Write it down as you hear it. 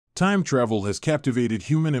Time travel has captivated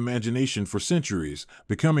human imagination for centuries,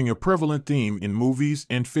 becoming a prevalent theme in movies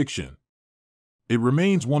and fiction. It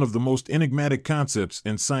remains one of the most enigmatic concepts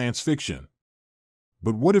in science fiction.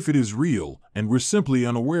 But what if it is real, and we're simply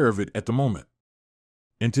unaware of it at the moment?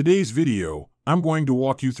 In today's video, I'm going to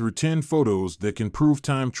walk you through 10 photos that can prove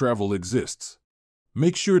time travel exists.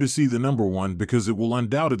 Make sure to see the number one because it will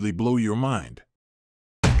undoubtedly blow your mind.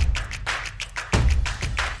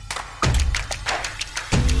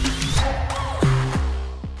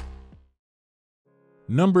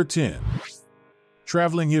 Number 10.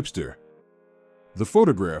 Traveling hipster. The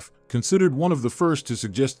photograph, considered one of the first to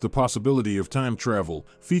suggest the possibility of time travel,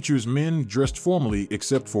 features men dressed formally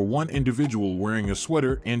except for one individual wearing a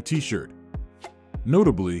sweater and t-shirt.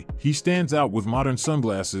 Notably, he stands out with modern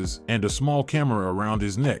sunglasses and a small camera around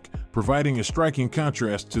his neck, providing a striking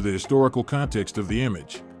contrast to the historical context of the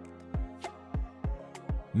image.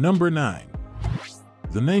 Number 9.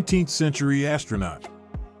 The 19th century astronaut.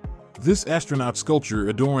 This astronaut sculpture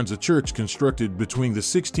adorns a church constructed between the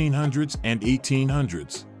 1600s and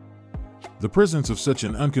 1800s. The presence of such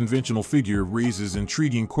an unconventional figure raises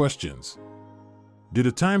intriguing questions. Did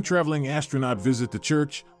a time-traveling astronaut visit the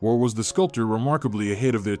church, or was the sculptor remarkably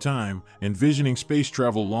ahead of their time, envisioning space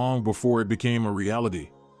travel long before it became a reality?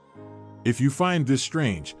 If you find this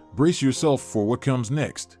strange, brace yourself for what comes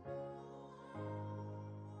next.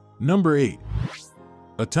 Number 8.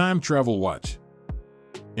 A time travel watch.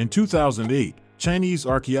 In 2008, Chinese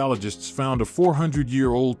archaeologists found a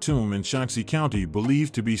 400-year-old tomb in Shaanxi County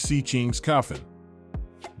believed to be Si Qing's coffin.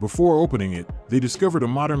 Before opening it, they discovered a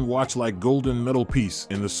modern watch-like golden metal piece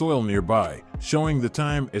in the soil nearby, showing the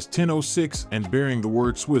time as 10:06 and bearing the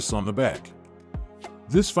word Swiss on the back.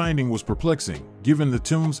 This finding was perplexing, given the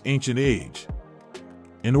tomb's ancient age.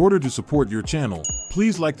 In order to support your channel,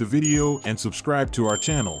 please like the video and subscribe to our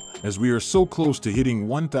channel, as we are so close to hitting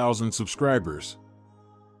 1,000 subscribers.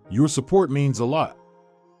 Your support means a lot.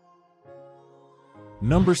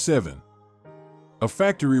 Number 7. A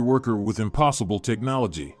factory worker with impossible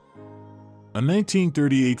technology. A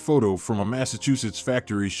 1938 photo from a Massachusetts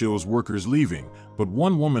factory shows workers leaving, but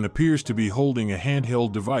one woman appears to be holding a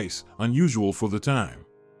handheld device, unusual for the time.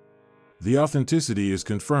 The authenticity is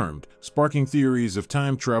confirmed, sparking theories of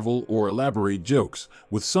time travel or elaborate jokes,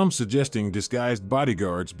 with some suggesting disguised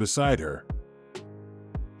bodyguards beside her.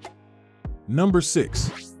 Number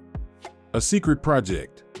 6. A secret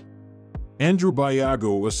project. Andrew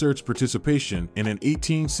Byago asserts participation in an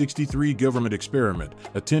 1863 government experiment,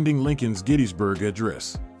 attending Lincoln's Gettysburg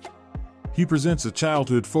Address. He presents a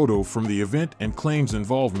childhood photo from the event and claims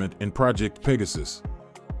involvement in Project Pegasus.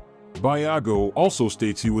 Byago also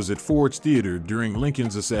states he was at Ford's Theater during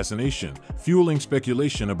Lincoln's assassination, fueling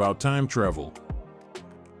speculation about time travel.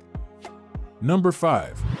 Number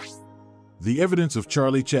 5. The evidence of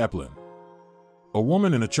Charlie Chaplin. A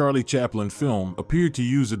woman in a Charlie Chaplin film appeared to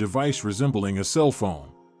use a device resembling a cell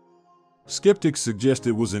phone. Skeptics suggest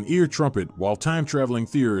it was an ear trumpet, while time-traveling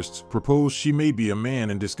theorists propose she may be a man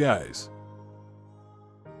in disguise.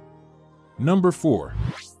 Number 4.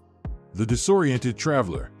 The disoriented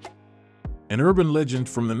traveler. An urban legend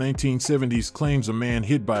from the 1970s claims a man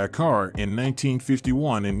hit by a car in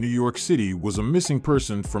 1951 in New York City was a missing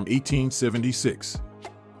person from 1876.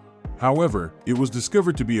 However, it was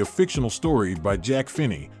discovered to be a fictional story by Jack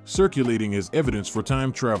Finney, circulating as evidence for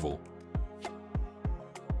time travel.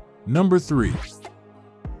 Number 3.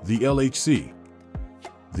 The LHC.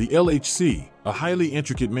 The LHC, a highly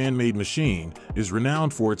intricate man-made machine, is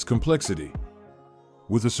renowned for its complexity.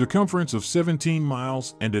 With a circumference of 17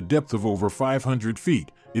 miles and a depth of over 500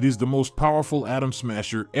 feet, it is the most powerful atom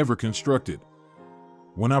smasher ever constructed.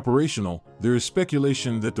 When operational, there is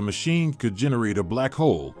speculation that the machine could generate a black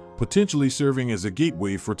hole, potentially serving as a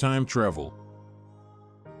gateway for time travel.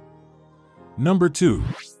 Number 2.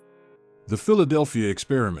 The Philadelphia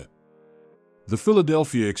Experiment. The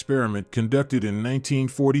Philadelphia Experiment, conducted in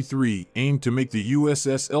 1943, aimed to make the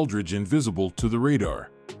USS Eldridge invisible to the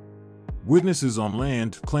radar. Witnesses on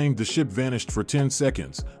land claimed the ship vanished for 10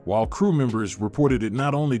 seconds, while crew members reported it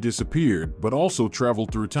not only disappeared but also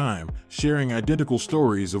traveled through time, sharing identical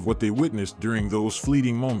stories of what they witnessed during those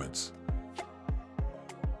fleeting moments.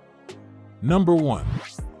 Number 1.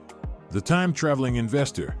 The time-traveling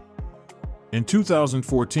investor. In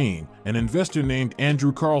 2014, an investor named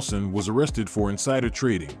Andrew Carlson was arrested for insider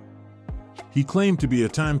trading. He claimed to be a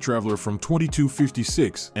time traveler from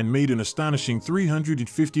 2256 and made an astonishing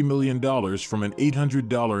 $350 million from an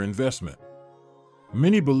 $800 investment.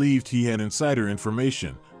 Many believed he had insider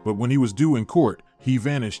information, but when he was due in court, he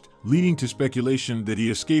vanished, leading to speculation that he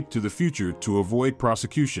escaped to the future to avoid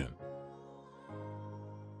prosecution.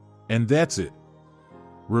 And that's it.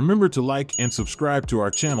 Remember to like and subscribe to our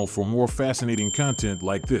channel for more fascinating content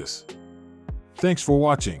like this. Thanks for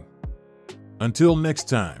watching. Until next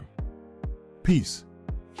time. Peace.